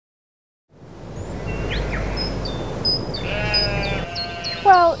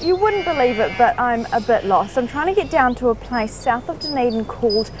Well, you wouldn't believe it, but I'm a bit lost. I'm trying to get down to a place south of Dunedin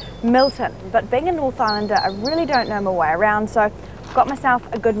called Milton, but being a North Islander, I really don't know my way around, so I've got myself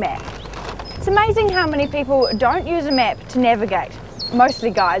a good map. It's amazing how many people don't use a map to navigate.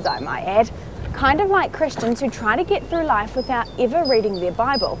 Mostly guys, I might add. Kind of like Christians who try to get through life without ever reading their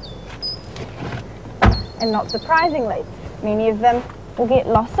Bible. And not surprisingly, many of them will get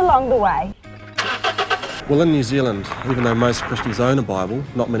lost along the way. Well, in New Zealand, even though most Christians own a Bible,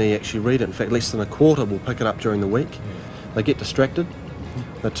 not many actually read it. In fact, less than a quarter will pick it up during the week. They get distracted,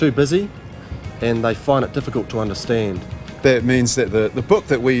 they're too busy, and they find it difficult to understand. That means that the book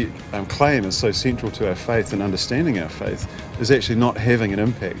that we claim is so central to our faith and understanding our faith is actually not having an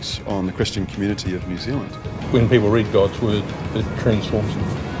impact on the Christian community of New Zealand. When people read God's Word, it transforms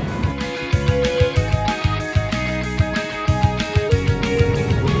them.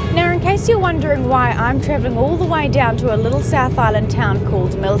 Now, in case you're wondering why I'm travelling all the way down to a little South Island town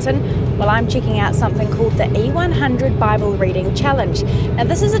called Milton, well, I'm checking out something called the E100 Bible Reading Challenge. Now,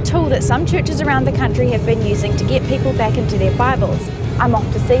 this is a tool that some churches around the country have been using to get people back into their Bibles. I'm off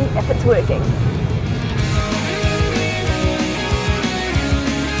to see if it's working.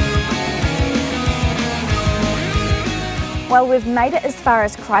 Well, we've made it as far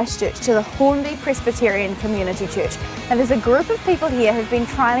as Christchurch to the Hornby Presbyterian Community Church. Now, there's a group of people here who've been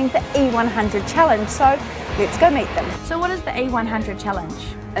trialling the E100 Challenge, so let's go meet them. So what is the E100 Challenge?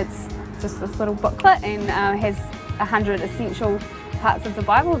 It's just this little booklet and has 100 essential parts of the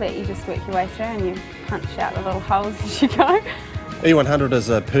Bible that you just work your way through and you punch out the little holes as you go. E100 is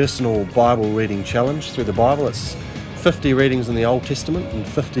a personal Bible reading challenge through the Bible. It's 50 readings in the Old Testament and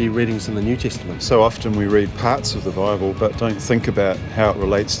 50 readings in the New Testament. So often we read parts of the Bible but don't think about how it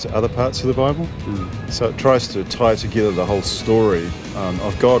relates to other parts of the Bible. So it tries to tie together the whole story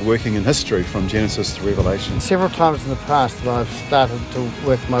of God working in history from Genesis to Revelation. Several times in the past that I've started to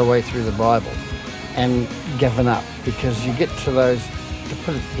work my way through the Bible and given up because you get to those, to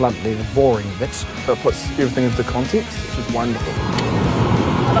put it bluntly, the boring bits. It puts everything into context, which is wonderful.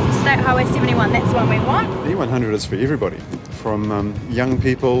 Look, State Highway 71, that's what we want. E100 is for everybody, from young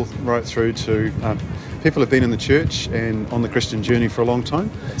people right through to people who've been in the church and on the Christian journey for a long time.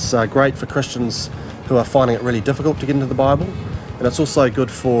 It's great for Christians who are finding it really difficult to get into the Bible, and it's also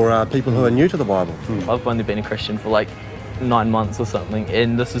good for people who are new to the Bible. I've only been a Christian for like 9 months or something,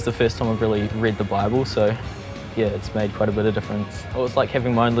 and this is the first time I've really read the Bible, so yeah, it's made quite a bit of difference. It was like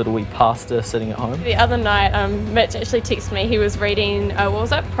having my own little wee pastor sitting at home. The other night, Mitch actually texted me. He was reading, what was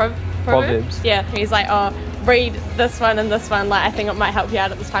that? Proverbs? Yeah, he's like, oh, read this one and this one. Like, I think it might help you out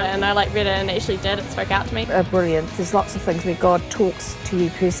at this time. And I read it and it actually did. It spoke out to me. Brilliant. There's lots of things where God talks to you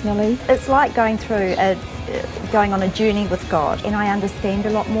personally. It's like going on a journey with God, and I understand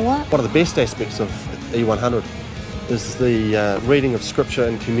a lot more. One of the best aspects of E100 is the reading of Scripture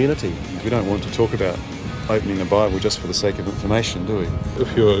in community. We don't want to talk about opening the Bible just for the sake of information, do we?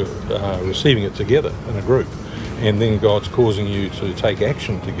 If you're receiving it together in a group and then God's causing you to take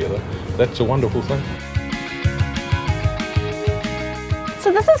action together, that's a wonderful thing.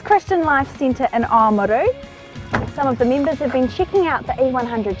 So this is Christian Life Centre in Oamaru. Some of the members have been checking out the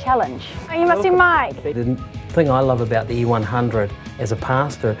E100 Challenge. Oh, you must be Mike. The thing I love about the E100 as a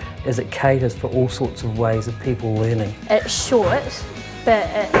pastor is it caters for all sorts of ways of people learning. It's short, but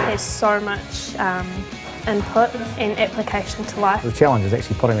it has so much input and application to life. The challenge is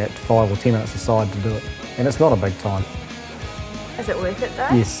actually putting that 5 or 10 minutes aside to do it, and it's not a big time. Is it worth it though?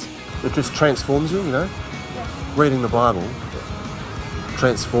 Yes. It just transforms you, you know. Reading the Bible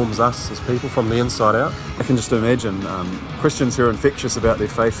transforms us as people from the inside out. I can just imagine Christians who are infectious about their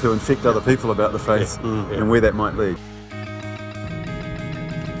faith, who infect other people about the faith, and where that might lead.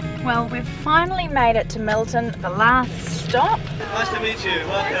 Well, we've finally made it to Milton, the last stop. Nice to meet you,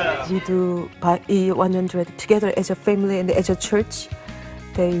 welcome. We do E100 together as a family and as a church.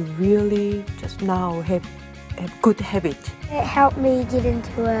 They really just now have good habit. It helped me get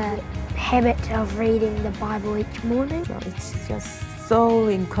into a habit of reading the Bible each morning. So it's just so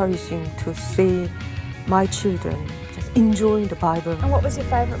encouraging to see my children just enjoying the Bible. And what was your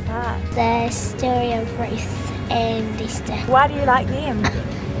favourite part? The story of Ruth and Esther. Why do you like them?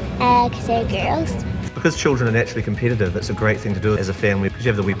 Because they're girls. Because children are naturally competitive, it's a great thing to do as a family because you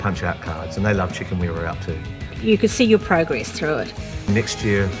have the wee punch-out cards and they love checking where we're up to. You could see your progress through it. Next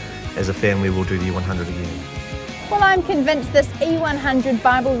year, as a family, we'll do the E100 again. Well, I'm convinced this E100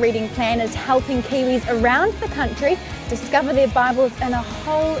 Bible reading plan is helping Kiwis around the country discover their Bibles in a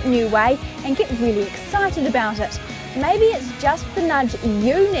whole new way and get really excited about it. Maybe it's just the nudge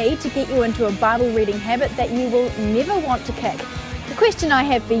you need to get you into a Bible reading habit that you will never want to kick. The question I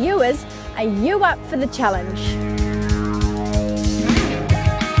have for you is, are you up for the challenge?